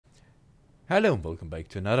Hello and welcome back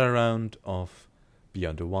to another round of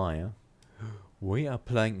Beyond the Wire. We are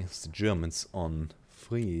playing as the Germans on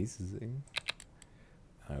Frise.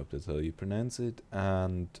 I hope that's how you pronounce it.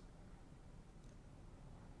 And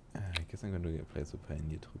I guess I'm going to play so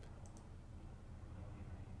in YouTube.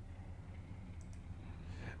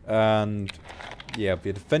 And yeah,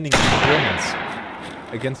 we're defending the Germans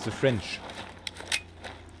against the French.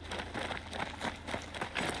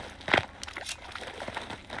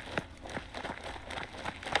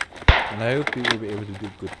 And I hope we will be able to do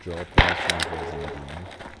a good job. I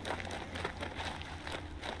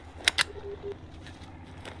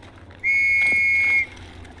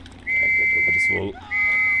get over this wall.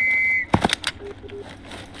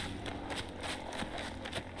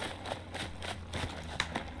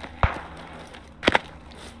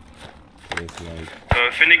 It's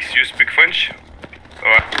like Phoenix, you speak French?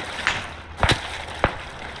 Ouais.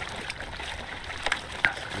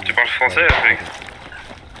 Tu parles français, Phoenix?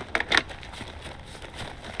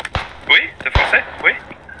 Oui, t'es français? Oui.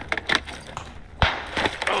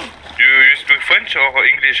 You speak French or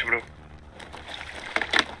English, bro?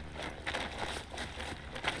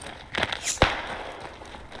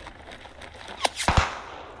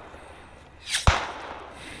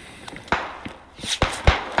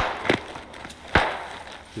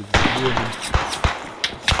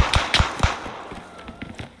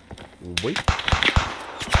 Wait.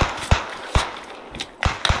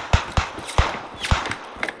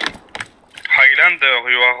 Highlander,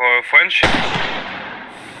 you are French?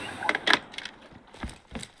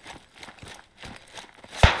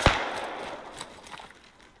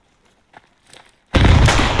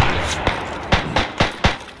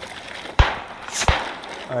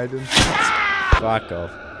 I didn't. Fuck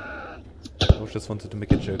off. I just wanted to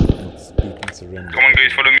make a joke of not speaking surrender. Come on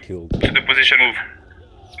guys, follow me Killed. to the position move.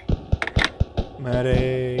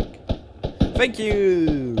 Medic! Thank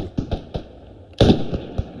you!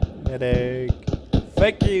 Medic!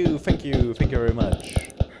 Thank you! Thank you! Thank you very much.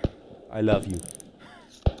 I love you.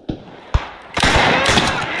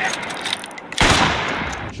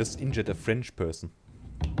 I just injured a French person.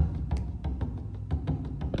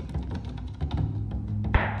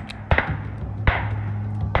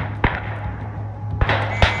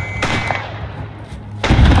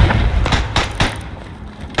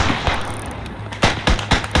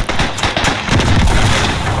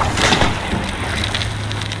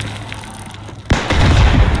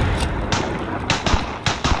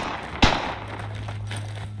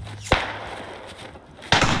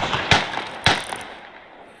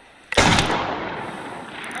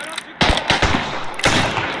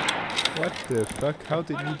 What the fuck? How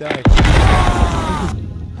did he die?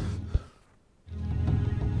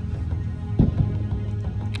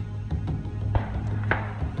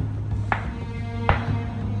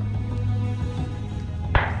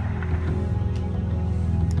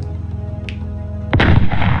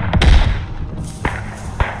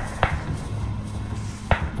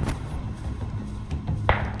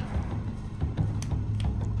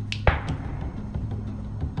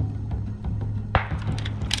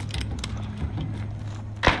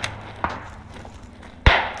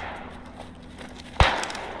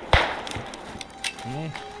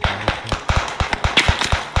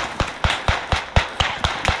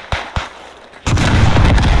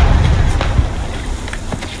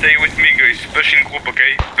 Stay with me guys, push in group,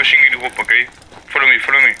 okay? Pushing in group, okay? Follow me,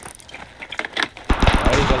 follow me.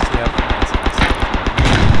 Why does he have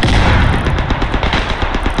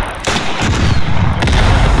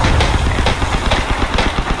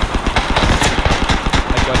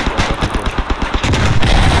I got you.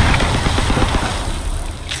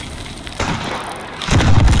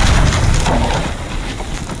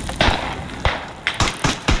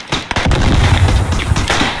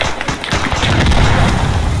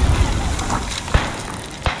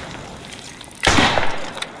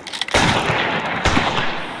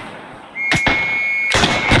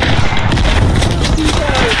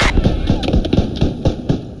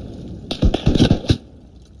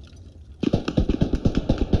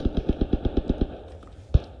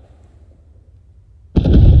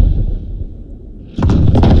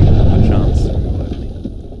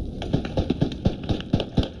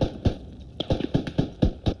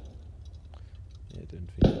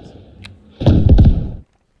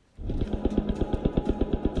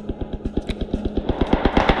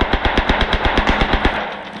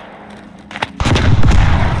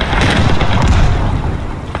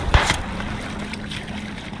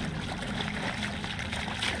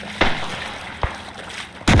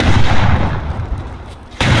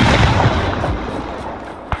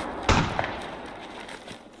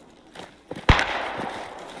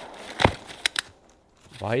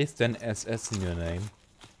 Why is then SS in your name?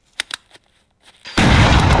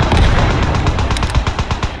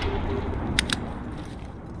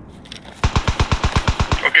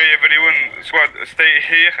 Okay, everyone, squad, stay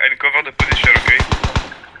here and cover the position, okay?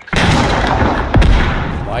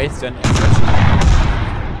 Why is then SS in your name?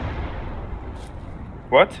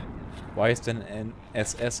 What? Why is then an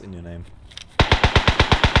SS in your name?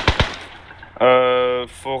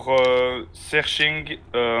 For searching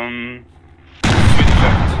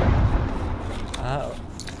sweatshirt. Ah,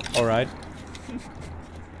 alright.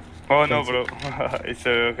 Oh no, bro. It's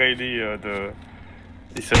really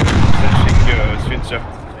it's a searching sweatshirt.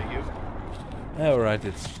 Thank you. Alright,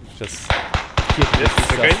 it's just... Yes,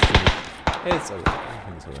 it's okay? It's alright.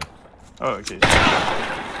 Everything's alright. Oh, okay.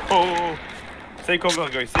 Oh, stay cover,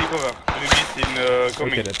 guys. Stay cover. Enemies in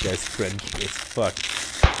coming. Look at that guy's French as fuck.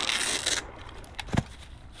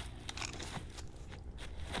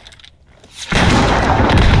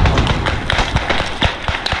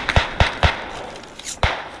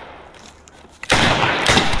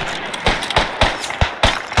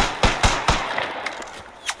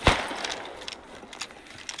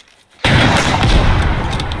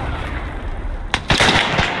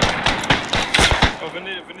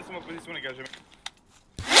 Venez sur ma position, les gars.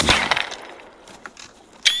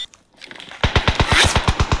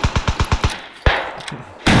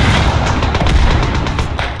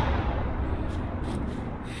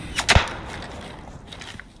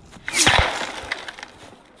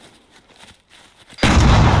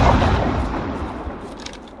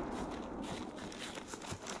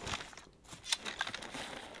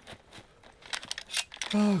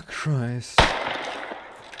 Oh, Christ.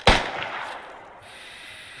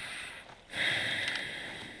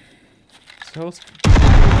 So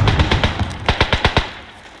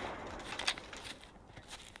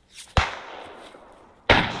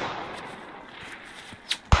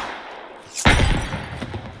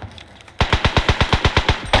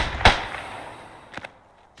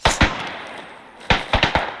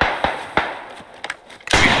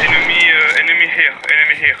enemy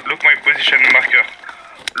here. Look my position marker.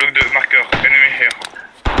 Look the marker. Enemy here.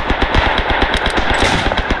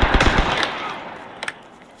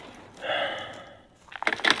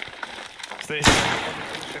 Stay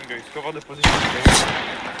here. Cover the position, guys.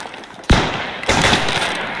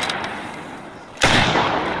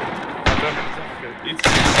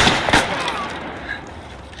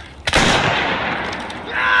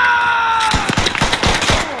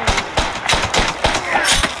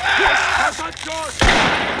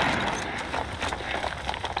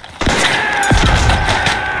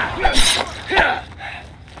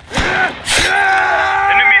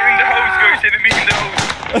 Enemy in the house, guys. Enemy in the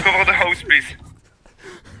house. Cover the house, please.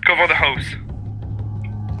 Cover the house.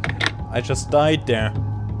 I just died there.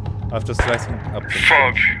 After slicing up the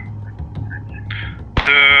Fuck.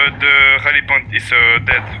 The rally point is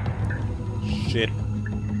dead. shit.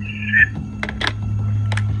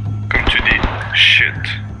 Come to the shit.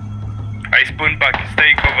 I spawn back.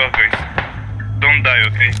 Stay cover, guys. Don't die,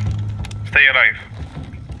 okay? Stay alive.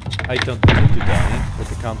 I don't need to die, but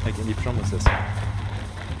I can't make any promises.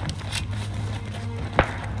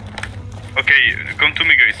 Okay, come to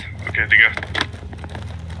me, guys. Okay, regarde.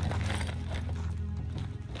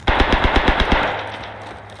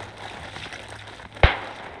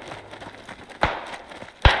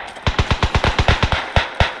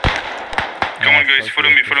 Come on, guys. Follow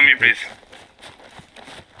me, please.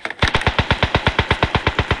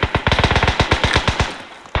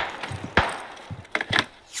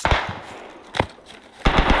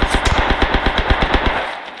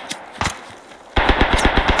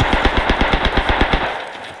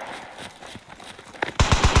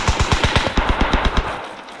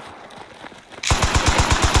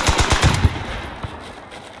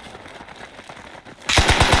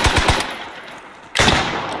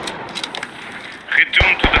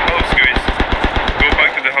 Return to the house, guys. Go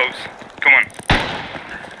back to the house. Come on.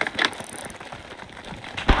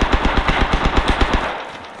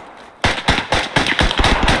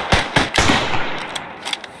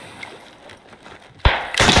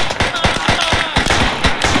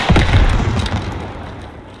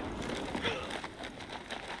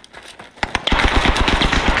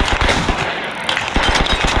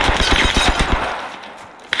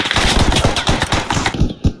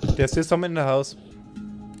 There's still some in the house.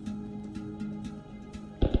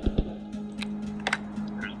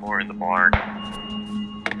 There's more in the barn.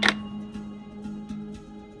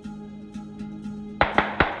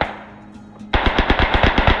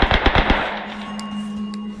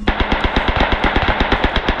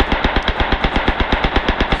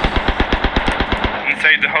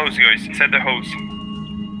 Inside the house, guys. Inside the house.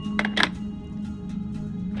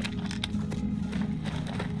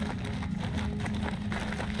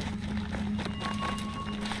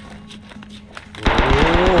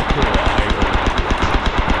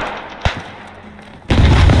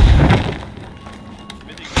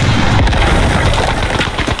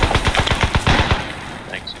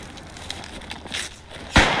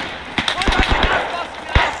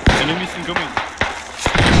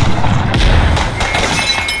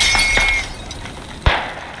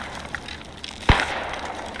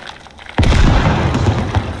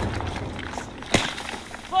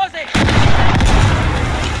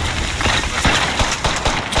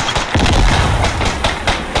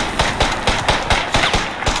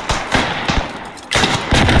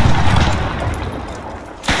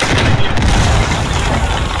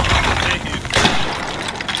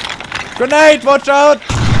 Grenade! Watch out!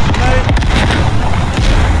 Grenade!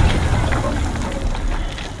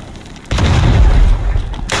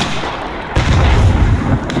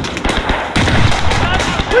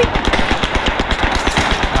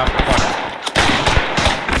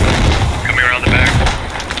 Coming around the back.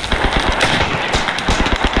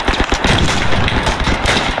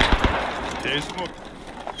 There's smoke.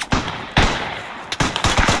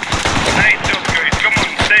 Nice job, guys. Come on,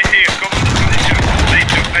 stay here. Come on, position. Nice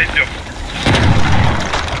job, nice job.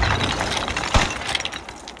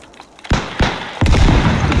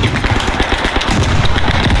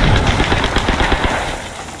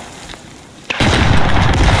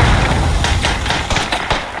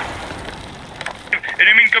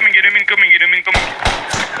 Enemy incoming, enemy incoming, enemy incoming.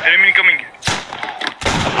 Enemy incoming.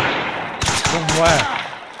 From where?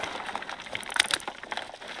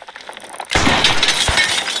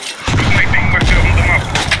 Look my thing back on the map.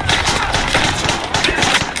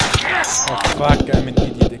 Oh fuck, I'm an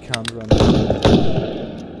idiot, I can't run.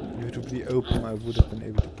 If it would be open, I would have been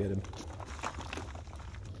able to get him.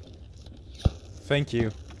 Thank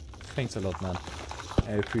you. Thanks a lot, man.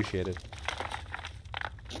 I appreciate it.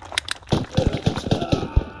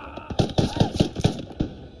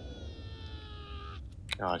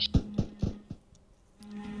 Gosh.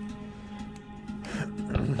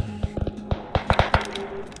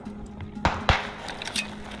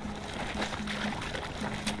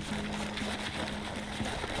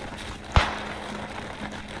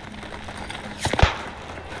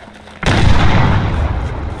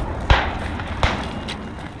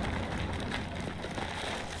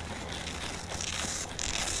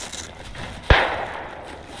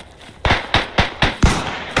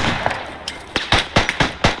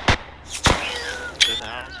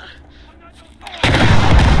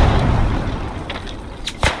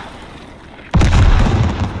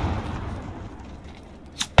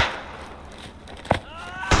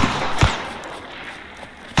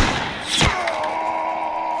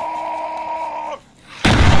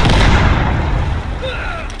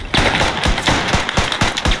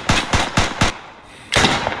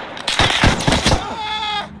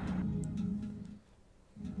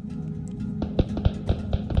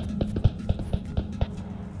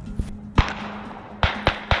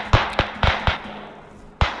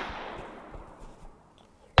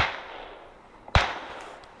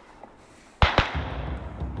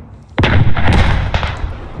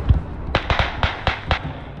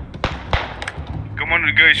 Come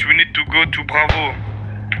on, guys, we need to go to Bravo.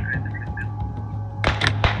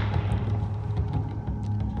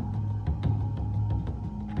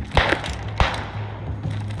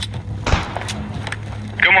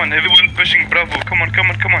 Come on, everyone pushing Bravo. Come on, come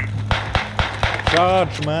on, come on.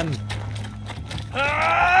 Charge, man!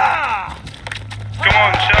 Come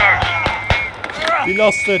on, charge. We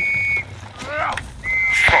lost it!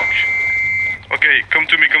 Fuck. Okay, come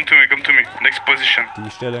to me, come to me, come to me. Next position. Die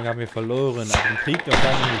Stellung haben wir verloren, aber den Krieg noch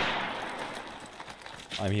lange nicht.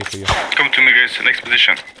 I'm here for you. Come to me, guys. Next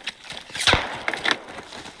position.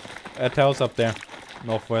 That house up there,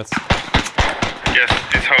 northwest. Yes,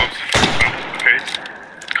 this house. Okay.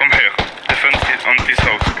 Come here. Defend it on this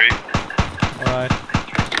house, okay? Alright.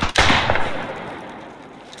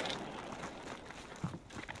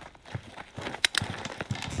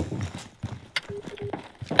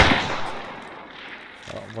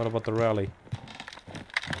 What about the rally?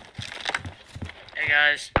 Hey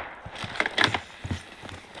guys.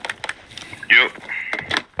 Yo.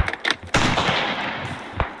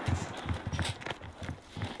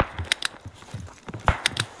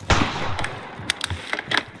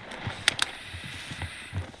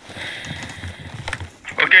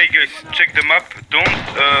 Okay, guys, check the map.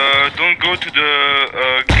 Don't go to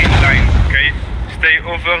the green line. Okay, stay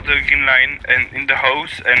over the green line and in the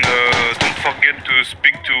house, and don't forget to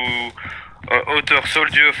speak to other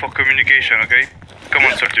soldier for communication. Okay, come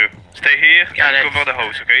on, soldier. Stay here Got and it. cover the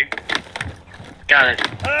house. Okay. Got it.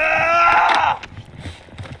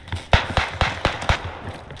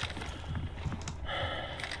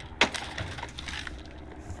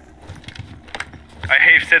 I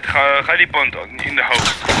have set rally point in the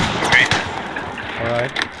house. Okay.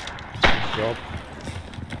 Alright. Job.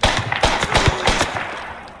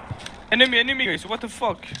 Enemy guys, what the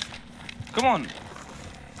fuck? Come on.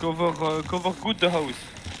 Cover good the house.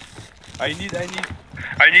 I need.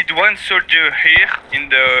 I need one soldier here in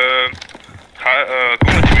the.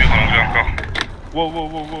 Comment tu mets en anglais encore? Whoa.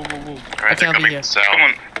 Alright, I they're can't be coming here. south. Come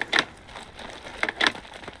on.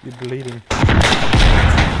 You're bleeding.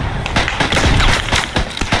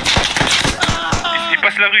 Il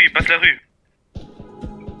passe la rue,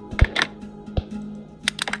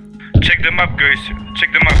 Check the map, guys.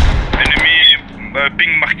 Check the map. Enemy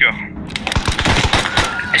ping marker.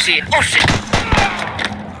 I see it. Oh shit!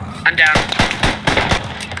 I'm down.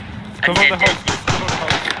 I'm Cover dead, the dead. house, please, cover the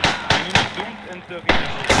house. Enemy, don't enter in the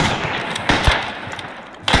house.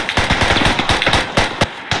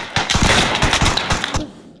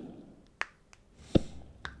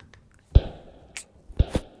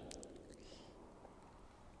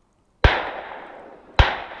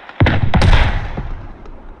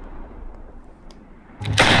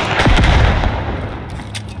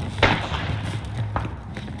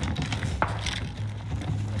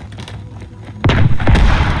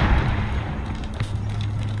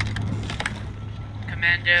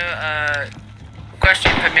 Commando,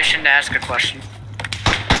 question, permission to ask a question.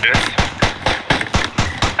 Yes.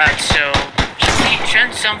 So,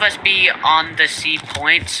 shouldn't some of us be on the C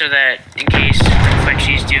point so that in case the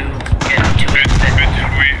Frenchies do get to it, But that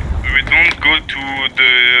we don't go to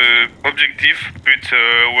the objective, but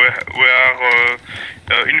we are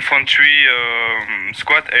infantry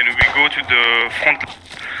squad and we go to the front.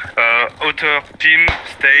 Outer team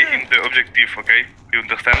stay in the objective, okay? You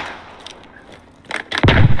understand?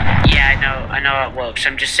 yeah, I know it works.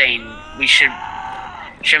 I'm just saying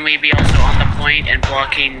shouldn't we be also on the point and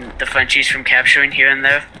blocking the Frenchies from capturing here and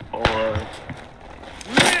there, or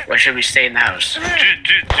should we stay in the house?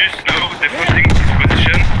 Just know defending this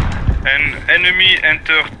position, and enemy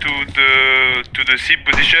enter to the C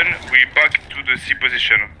position. We back to the C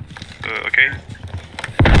position. Okay.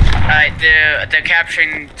 Alright, they're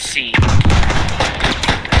capturing C.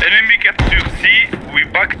 Enemy capture C. We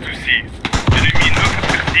back to C. Enemy no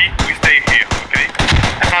capture C. We stay here. Okay.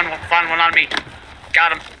 I found one on me.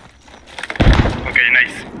 Got him. Okay,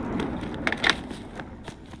 nice.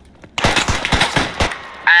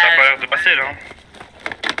 Ça a pas l'air de passer là.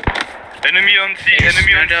 Enemy on C. Yes,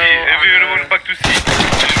 Enemy on C. no, Everyone back to C.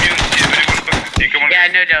 Enemy on C. Everyone back to C. Come on. Yeah,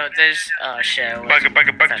 no, there's shit. Back to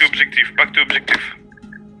objective. Back to objective.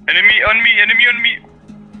 Enemy on me. Enemy on me.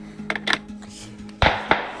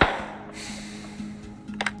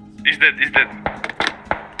 He's dead. He's dead.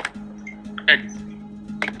 Good.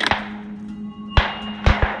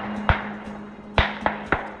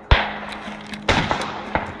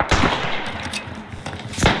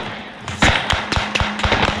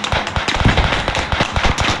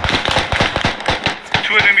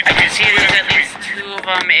 Two enemy I to me. can see Two there's enemy at to me. least two of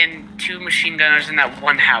them and two machine gunners in that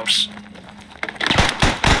one house.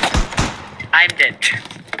 I'm dead.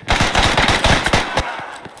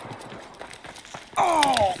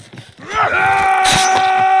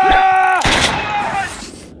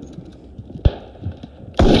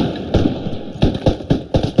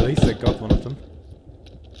 At least I got one of them.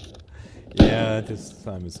 Yeah, this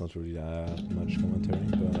time it's not really much commentary,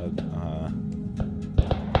 but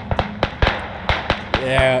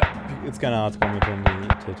yeah, it's kinda hard to comment on the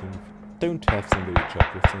team. Don't have somebody to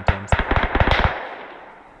chat with sometimes.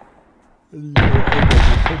 I'm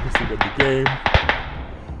focusing on the game.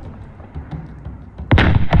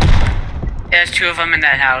 There's two of them in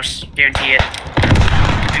that house. Guarantee it.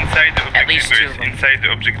 Inside the objective. At least two of guys. them. Inside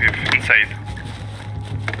the objective. Inside.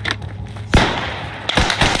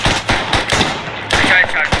 I tried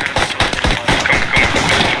to talk to them. Come.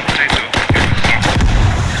 Inside the objective.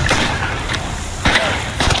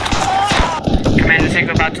 Commander, I think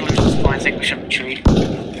we're about to lose this point. I think we should retreat.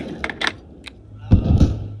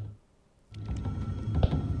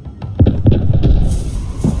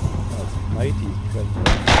 That's mighty.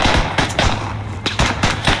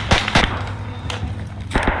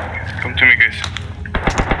 Come to me, guys.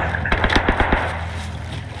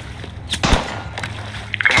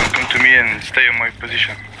 Come to me and stay on my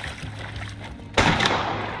position.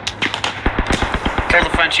 Kill the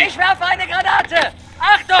Frenchie. Ich werfe eine Granate!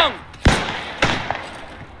 Achtung!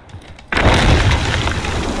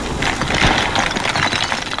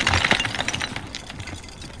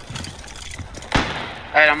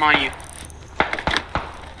 Alright, I'm on you.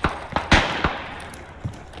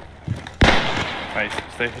 Nice,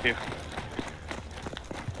 stay here.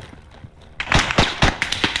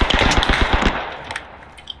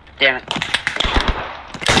 Damn it.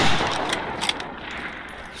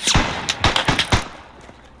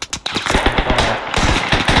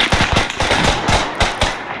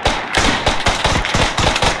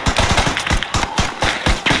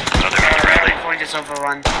 Rally point is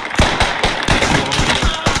overrun.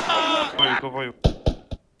 Cover you.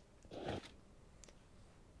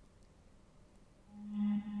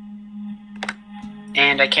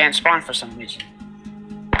 And I can't spawn for some reason.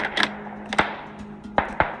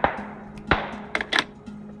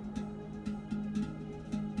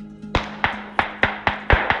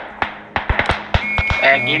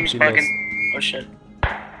 Yeah, Ah, game's he bugging. lost. Oh shit.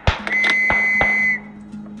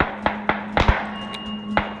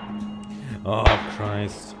 Oh,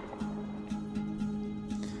 Christ.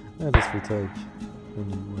 Yeah, this will take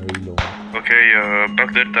very long. Okay,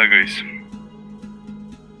 back delta, guys.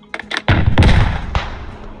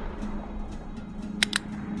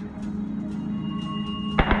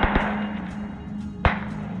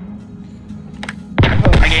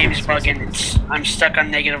 My game's bugging. I'm stuck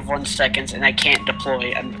on -1 seconds and I can't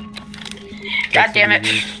deploy. God damn it.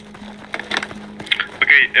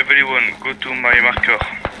 Okay, everyone, go to my marker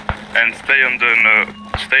and stay on the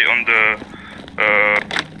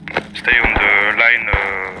line,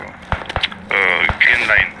 green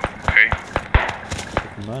line. Okay. The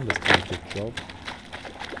commander's doing a good job.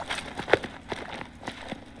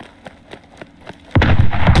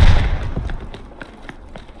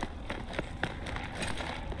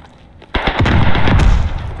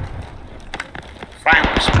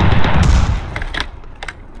 Finals.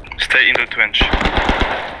 Stay in the trench.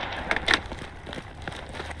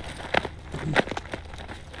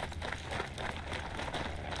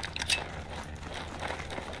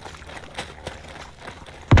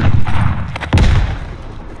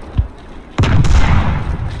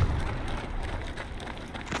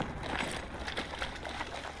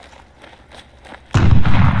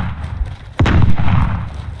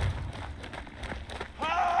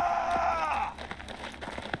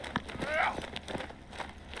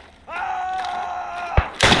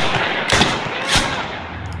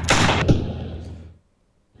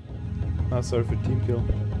 Ah, sorry for team kill.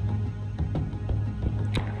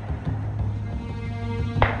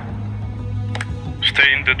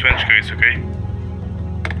 Stay in the trench, guys. Okay.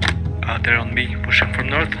 They're on me, pushing from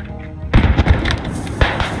north.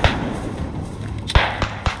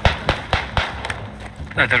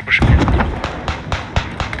 They're pushing from north.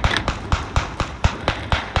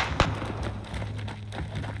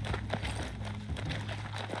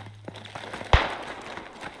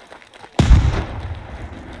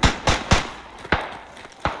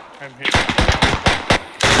 I'm here.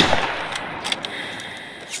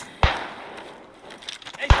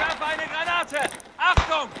 Ich werfe eine Granate!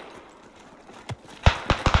 Achtung!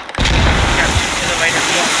 To the right of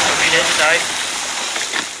me. Right inside.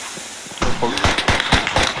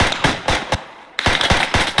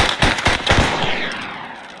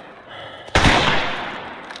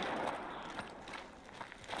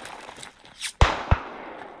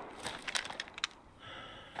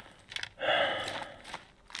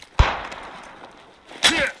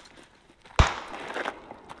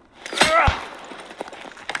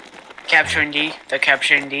 Capturing D. They're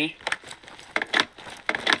capturing D.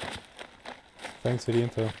 Thanks for the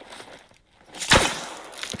info.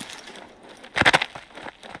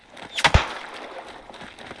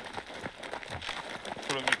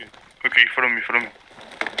 Follow me, guys. Okay, follow me, follow me.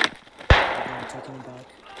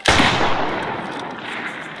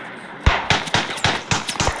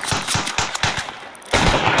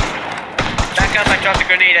 Back up, I dropped a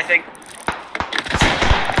grenade, I think.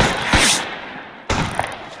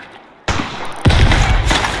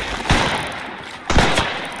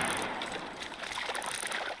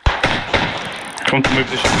 Come to my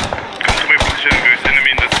position. Come to my position, guys.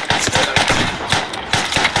 Enemy in the...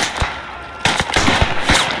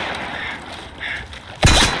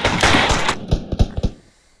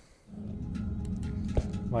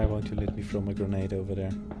 Why won't you let me throw my grenade over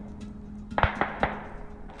there?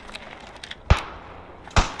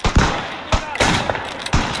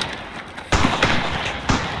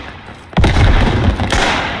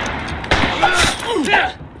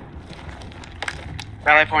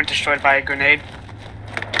 Rally point destroyed by a grenade.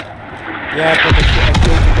 Yeah, but I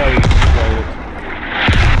killed the guy who destroyed it.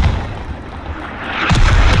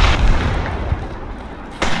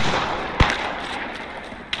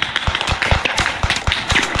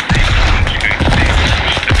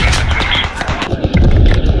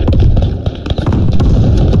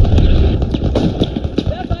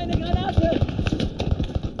 Werfe eine Granate!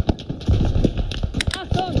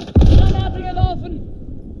 Achtung! Granate geworfen!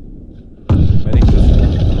 Wenn ich das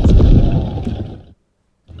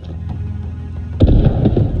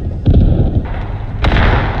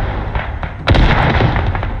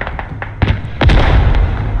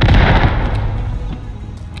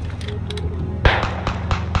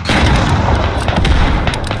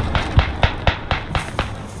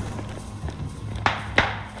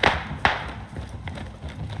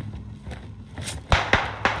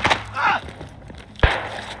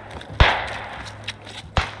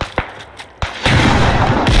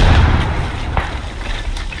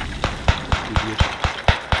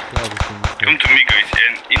Come to me, guys,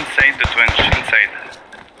 and inside the trench, inside.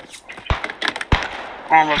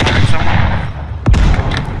 Oh, we're behind someone.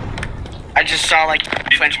 I just saw like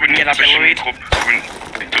Frenchmen get artillery. We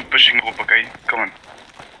need to pushing group, okay? Come on.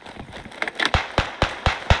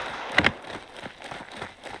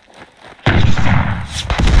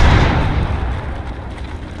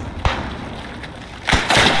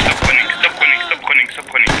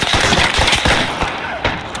 Stop running.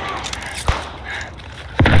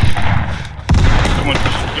 Come on,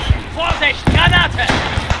 pushing. Vorsicht, Granate!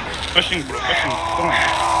 Pushing, bro, pushing. Come on.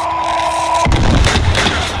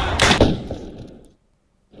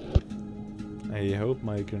 I hope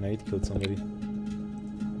my grenade killed somebody.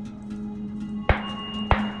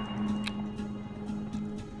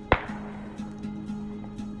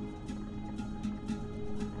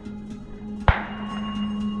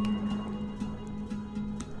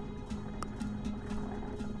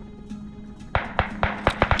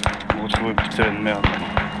 On va retrouver plus de terrain de merde.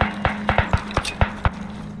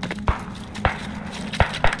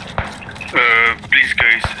 Please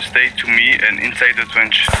guys, stay to me and inside the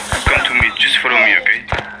trench. Come to me, just follow me, okay?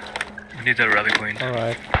 We need a rally point.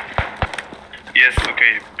 Alright. Yes,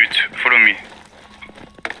 okay, but follow me.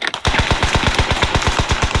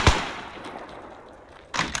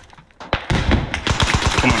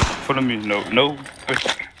 Come on, follow me. No push.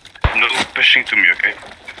 No pushing to me, okay?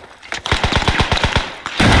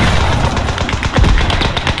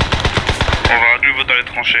 On va à nouveau dans les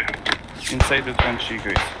tranchées. Inside the trench, you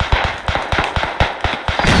guys.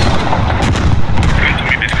 Come to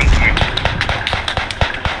me, please come to me.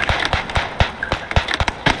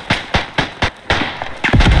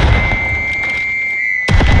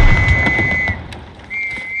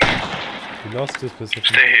 We lost this position.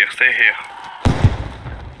 Stay here.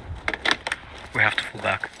 We have to fall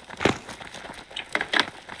back.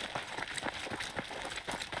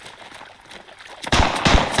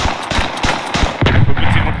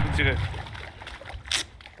 On peut tirer.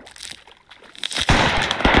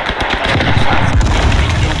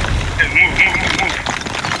 Hey, move.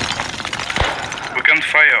 We can't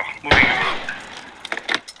fire. Moving.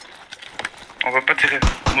 On va pas tirer.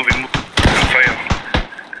 Moving. We can't fire.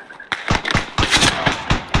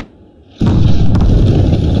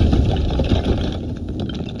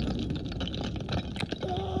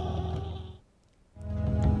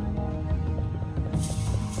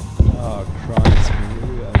 Oh, Christ. We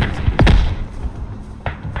really are losing this.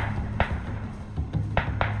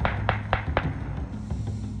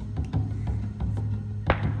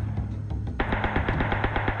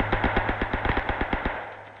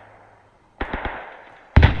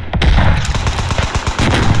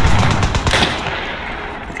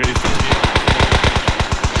 Okay,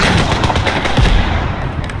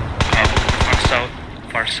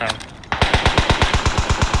 Far south.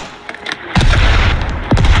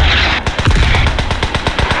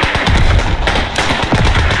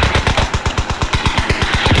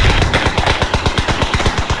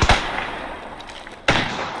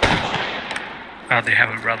 They have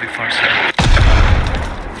a rally far south.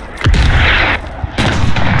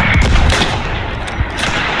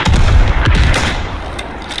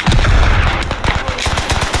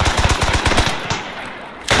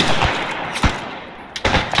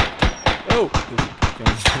 Oh!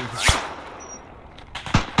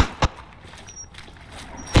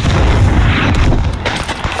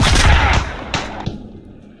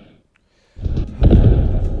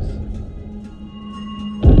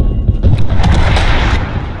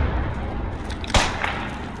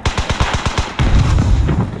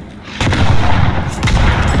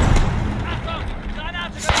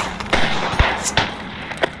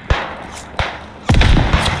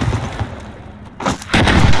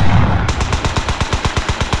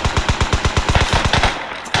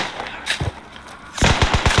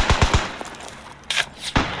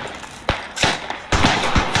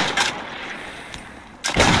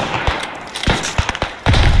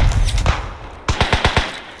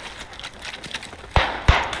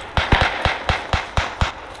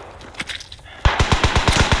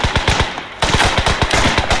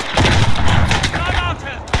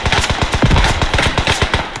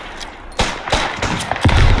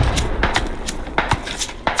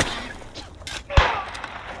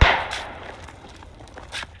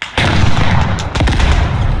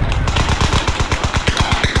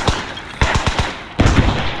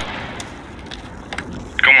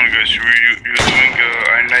 You're doing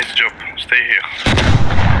a nice job. Stay here.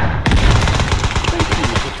 Thank you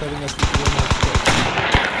for telling us to do a nice job.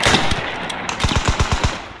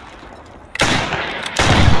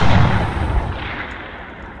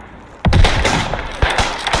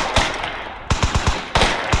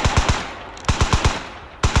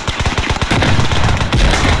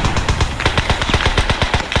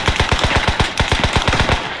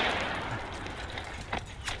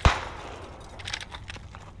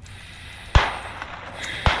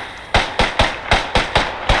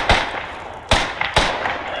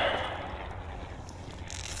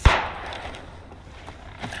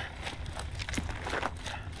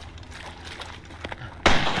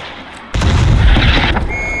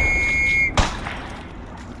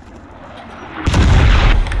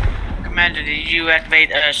 Commander, did you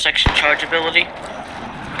activate section charge ability?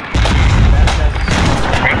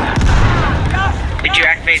 Did you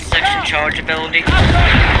activate section charge ability?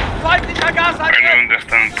 I don't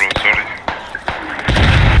understand, bro, sorry.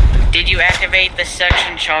 Did you activate the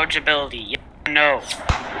section charge ability? Yes or no.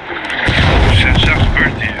 Section charge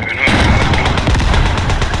ability, I don't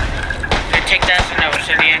I take that as a no,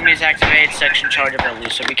 so the enemy's activated section charge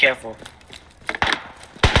ability, so be careful.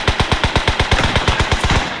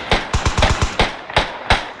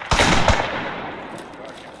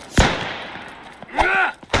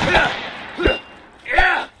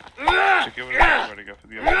 Check everybody go for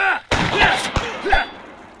the other.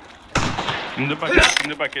 In the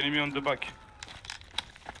back, enemy on the back.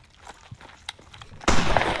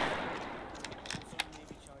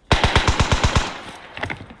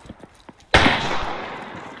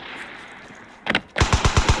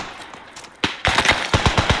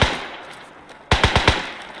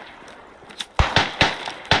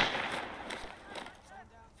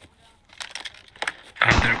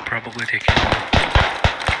 They're probably taking over.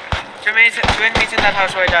 Two enemies in that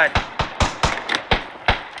house where I died.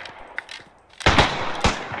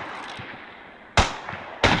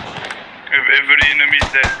 Every enemy is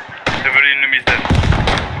dead. Every enemy is dead.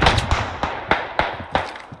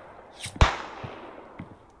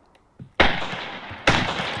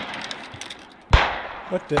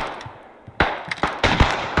 What the?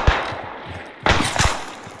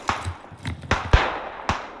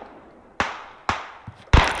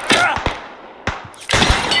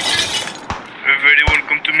 Everyone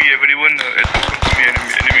come to me, everyone come to me,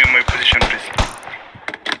 enemy on my position, please.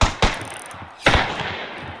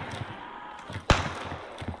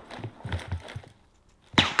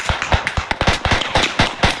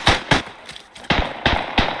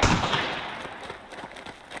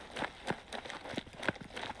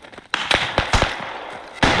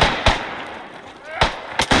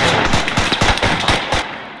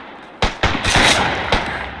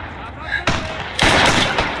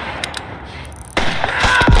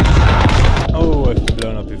 Oh, I've been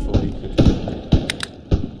blown up before he could.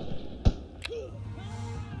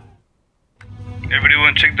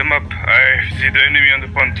 Everyone check the map. I see the enemy on the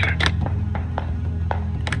pond.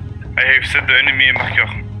 I have set the enemy marker.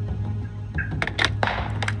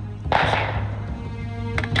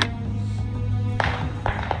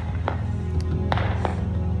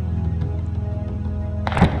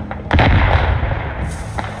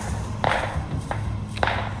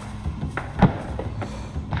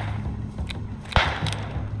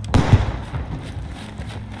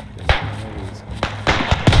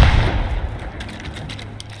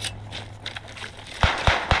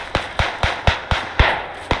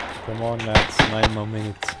 Come on, lads, 9 more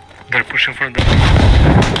minutes. They're pushing from the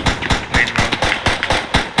main road.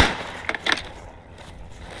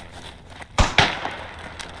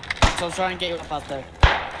 So I'll try and get you up out there.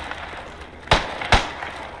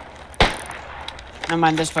 Never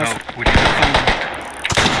mind, this first. Oh, we need to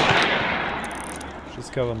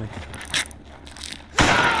Just cover me.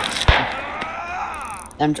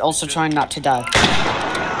 I'm also trying not to die.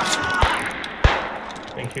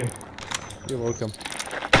 Thank you. You're welcome.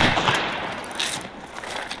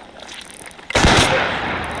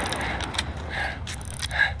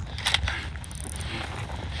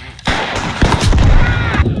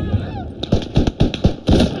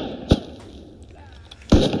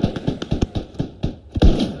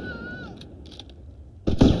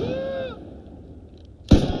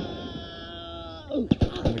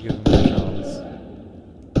 Let me give him a chance.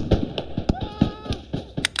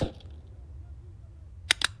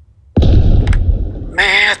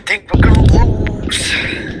 Man, I think we're gonna lose.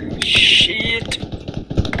 Shit.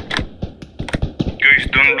 Guys,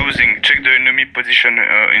 don't losing. Check the enemy position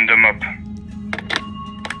in the map.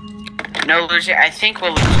 No losing. I think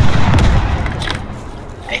we'll lose.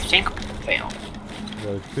 I think we'll fail.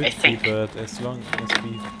 Well, it could I be, think. but as long as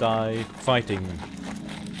we die fighting,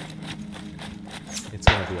 it's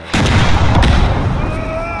gonna be alright.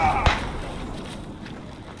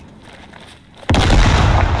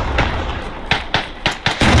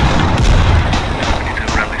 we need to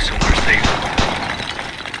rally somewhere safe.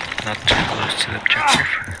 Not too close to the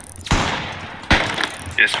objective.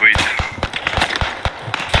 Yes, wait.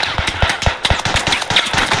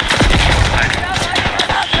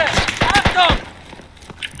 Achtung!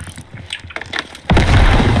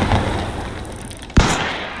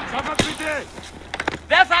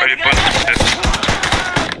 Wer ist Allez, bonne success.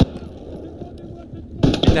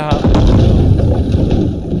 Da.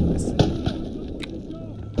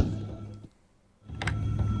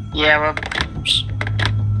 Yeah, well.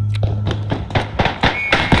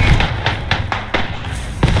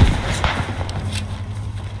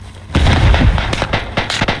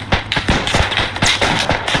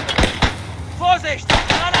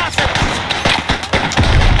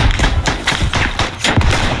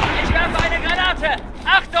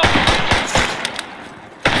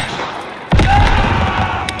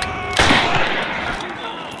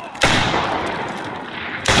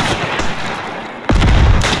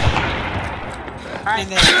 In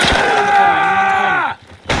the corner.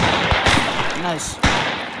 Nice.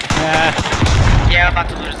 Yeah, about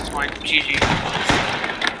to lose this one. GG.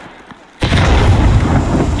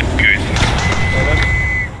 Good.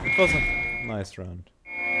 It was a nice round.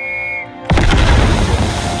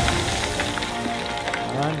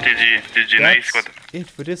 And GG, nice squad. that's it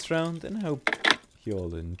for this round, and I hope you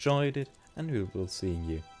all enjoyed it, and we will see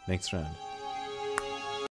you next round.